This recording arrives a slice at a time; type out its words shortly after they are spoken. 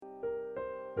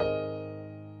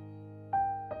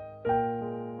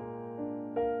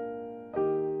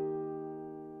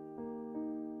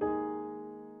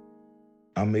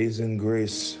Amazing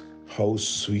grace, how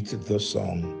sweet the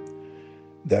song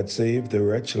that saved a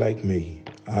wretch like me.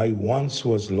 I once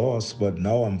was lost, but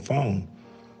now I'm found,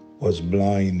 was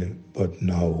blind, but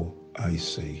now I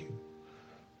see.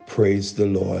 Praise the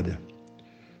Lord.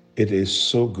 It is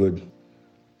so good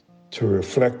to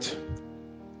reflect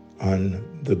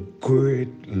on the great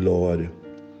Lord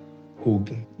who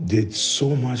did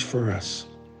so much for us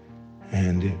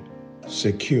and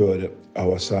secured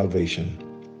our salvation.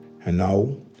 And now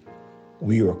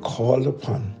we are called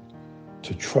upon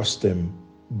to trust Him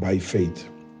by faith.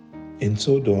 In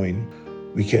so doing,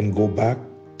 we can go back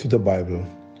to the Bible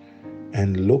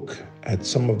and look at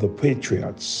some of the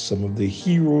patriots, some of the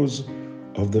heroes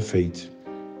of the faith,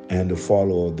 and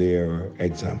follow their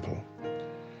example.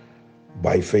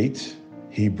 By faith,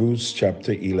 Hebrews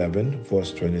chapter 11,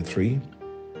 verse 23,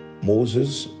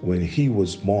 Moses, when he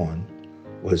was born,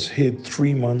 was hid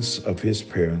 3 months of his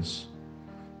parents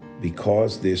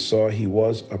because they saw he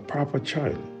was a proper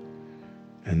child,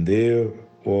 and they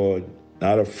were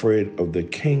not afraid of the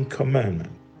king's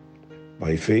commandment.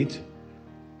 By faith,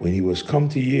 when he was come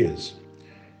to years,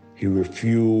 he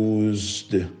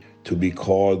refused to be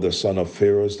called the son of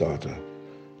Pharaoh's daughter,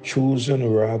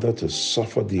 choosing rather to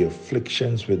suffer the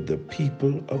afflictions with the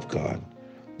people of God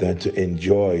than to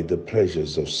enjoy the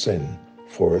pleasures of sin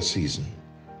for a season,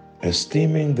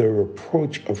 esteeming the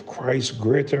reproach of Christ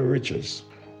greater riches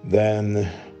than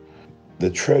the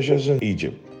treasures in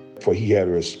Egypt, for he had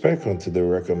respect unto the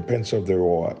recompense of the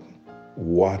reward.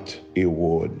 What a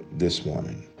word this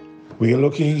morning. We are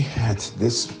looking at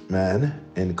this man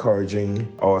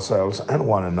encouraging ourselves and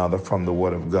one another from the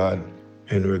Word of God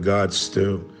in regards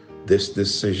to this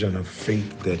decision of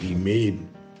faith that he made.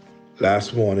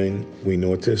 Last morning, we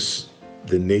noticed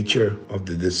the nature of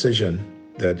the decision,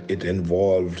 that it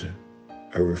involved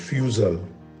a refusal.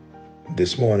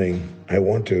 This morning, I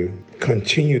want to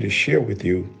continue to share with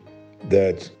you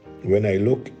that when I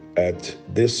look at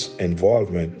this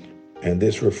involvement and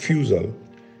this refusal,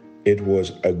 it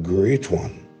was a great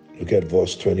one. Look at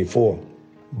verse 24.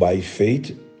 By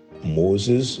faith,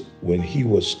 Moses, when he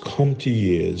was come to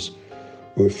years,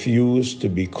 refused to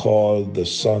be called the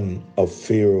son of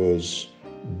Pharaoh's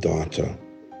daughter.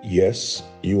 Yes,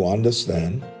 you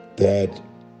understand that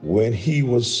when he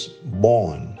was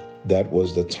born, that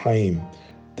was the time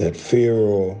that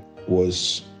Pharaoh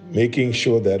was making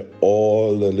sure that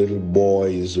all the little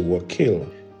boys were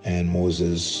killed. And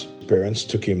Moses' parents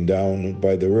took him down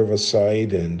by the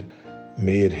riverside and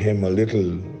made him a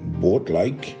little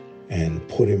boat-like and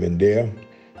put him in there.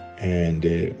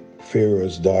 And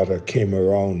Pharaoh's daughter came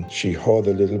around. She heard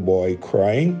the little boy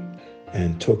crying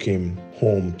and took him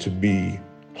home to be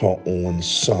her own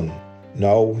son.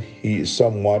 Now he is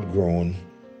somewhat grown.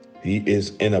 He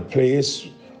is in a place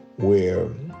where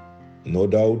no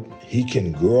doubt he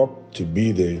can grow up to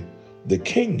be the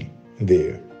king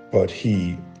there. But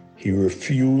he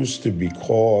refused to be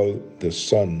called the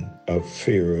son of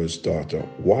Pharaoh's daughter.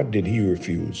 What did he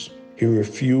refuse? He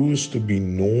refused to be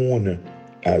known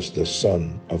as the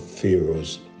son of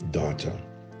Pharaoh's daughter.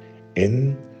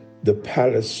 In the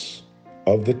palace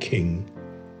of the king,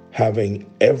 having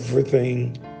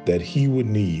everything that he would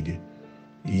need,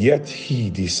 yet he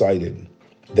decided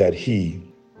that he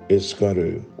is going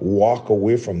to walk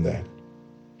away from that.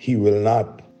 He will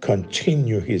not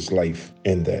continue his life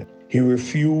in that. He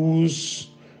refused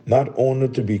not only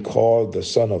to be called the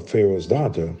son of Pharaoh's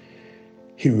daughter,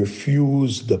 he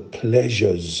refused the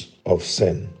pleasures of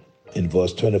sin. In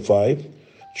verse 25,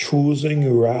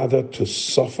 choosing rather to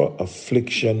suffer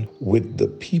affliction with the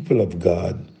people of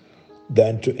God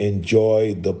than to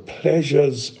enjoy the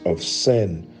pleasures of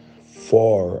sin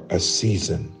for a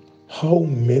season. How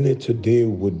many today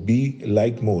would be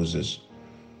like Moses?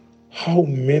 How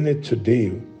many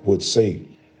today would say,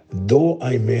 though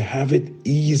I may have it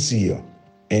easier,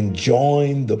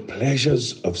 enjoying the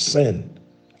pleasures of sin,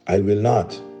 I will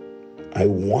not. I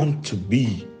want to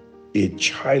be a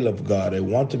child of God. I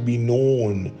want to be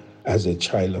known as a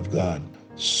child of God.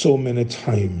 So many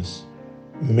times,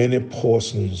 many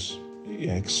persons,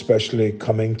 especially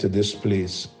coming to this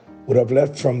place, would have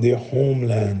left from their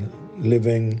homeland,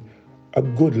 living a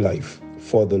good life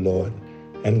for the Lord,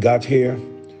 and got here,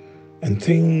 and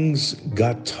things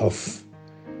got tough.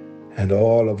 And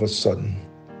all of a sudden,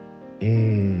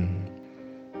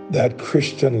 that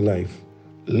Christian life,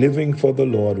 living for the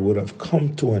Lord, would have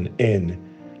come to an end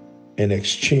in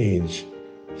exchange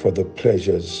for the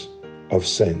pleasures of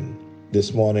sin.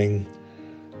 This morning,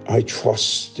 I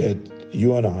trust that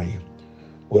you and I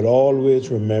would always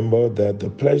remember that the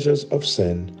pleasures of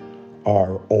sin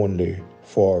are only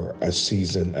for a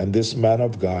season. And this man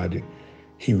of God,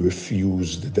 he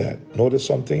refused that. Notice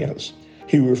something else.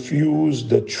 He refused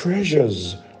the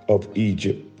treasures of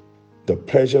Egypt, the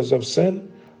pleasures of sin,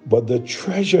 but the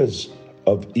treasures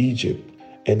of Egypt.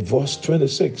 In verse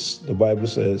 26, the Bible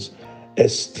says,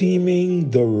 esteeming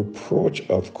the reproach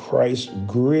of Christ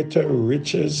greater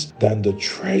riches than the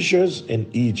treasures in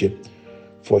Egypt,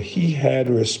 for he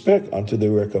had respect unto the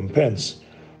recompense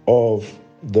of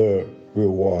the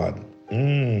reward.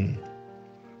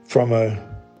 From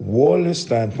a worldly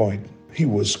standpoint, he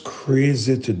was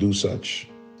crazy to do such,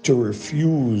 to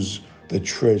refuse the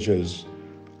treasures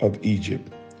of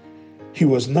Egypt. He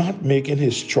was not making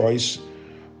his choice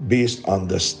based on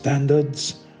the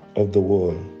standards of the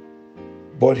world,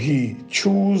 but he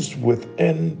chose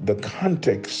within the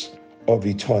context of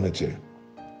eternity.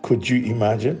 Could you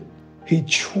imagine? He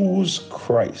chose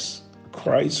Christ.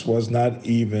 Christ was not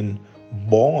even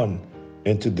born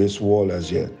into this world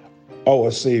as yet.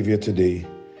 Our Savior today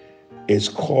is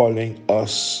calling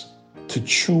us to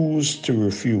choose to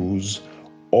refuse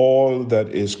all that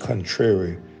is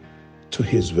contrary to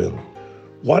his will.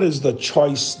 What is the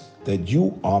choice that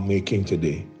you are making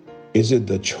today? Is it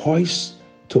the choice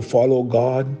to follow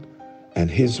God and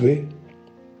his way?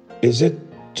 Is it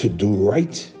to do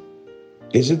right?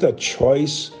 Is it a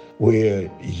choice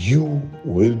where you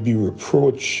will be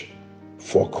reproached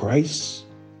for Christ?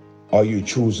 Are you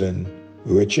choosing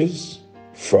riches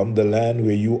from the land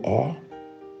where you are?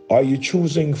 Are you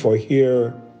choosing for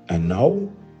here and now?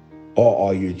 Or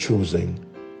are you choosing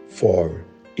for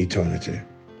eternity?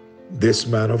 This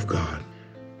man of God,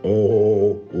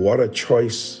 oh, what a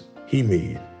choice he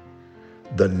made.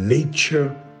 The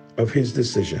nature of his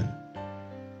decision,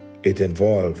 it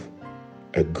involved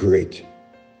a great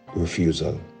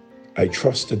refusal. I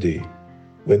trust today,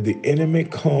 when the enemy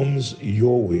comes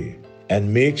your way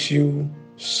and makes you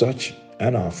such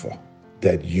an offer,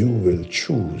 that you will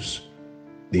choose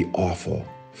the offer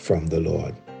from the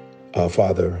Lord. Our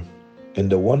Father, in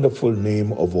the wonderful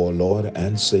name of our Lord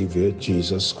and Savior,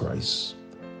 Jesus Christ,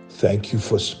 thank you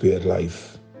for spared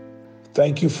life.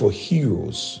 Thank you for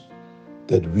heroes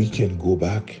that we can go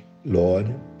back,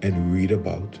 Lord, and read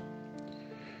about.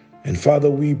 And Father,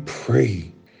 we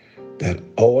pray that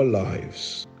our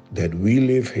lives that we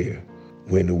live here,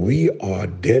 when we are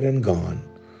dead and gone,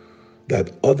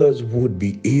 that others would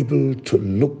be able to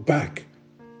look back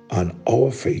on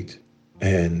our faith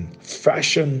and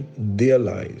fashion their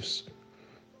lives,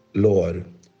 Lord,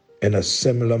 in a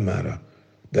similar manner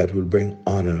that will bring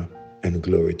honor and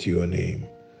glory to your name.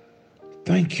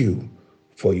 Thank you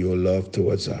for your love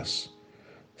towards us.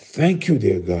 Thank you,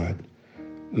 dear God,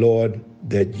 Lord,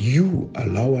 that you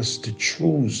allow us to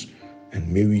choose, and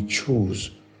may we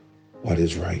choose what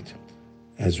is right.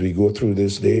 As we go through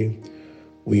this day,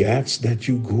 we ask that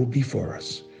you go before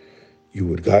us. You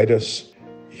would guide us,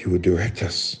 you would direct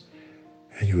us,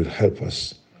 and you would help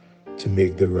us to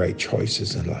make the right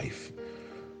choices in life.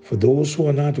 For those who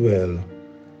are not well,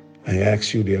 I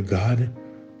ask you, dear God,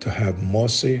 to have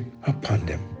mercy upon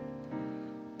them.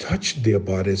 Touch their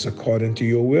bodies according to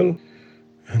your will,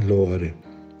 and Lord,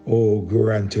 oh,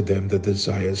 grant to them the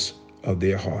desires of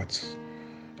their hearts.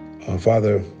 Our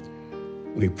Father,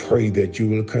 we pray that you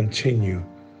will continue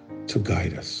to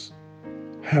guide us.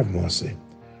 Have mercy.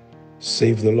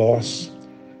 Save the lost.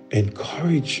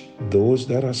 Encourage those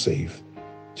that are saved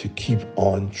to keep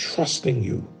on trusting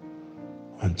you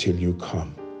until you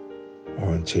come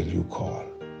or until you call.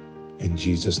 In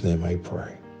Jesus' name I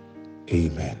pray.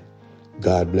 Amen.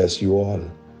 God bless you all.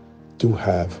 Do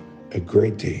have a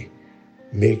great day.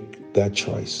 Make that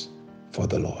choice for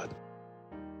the Lord.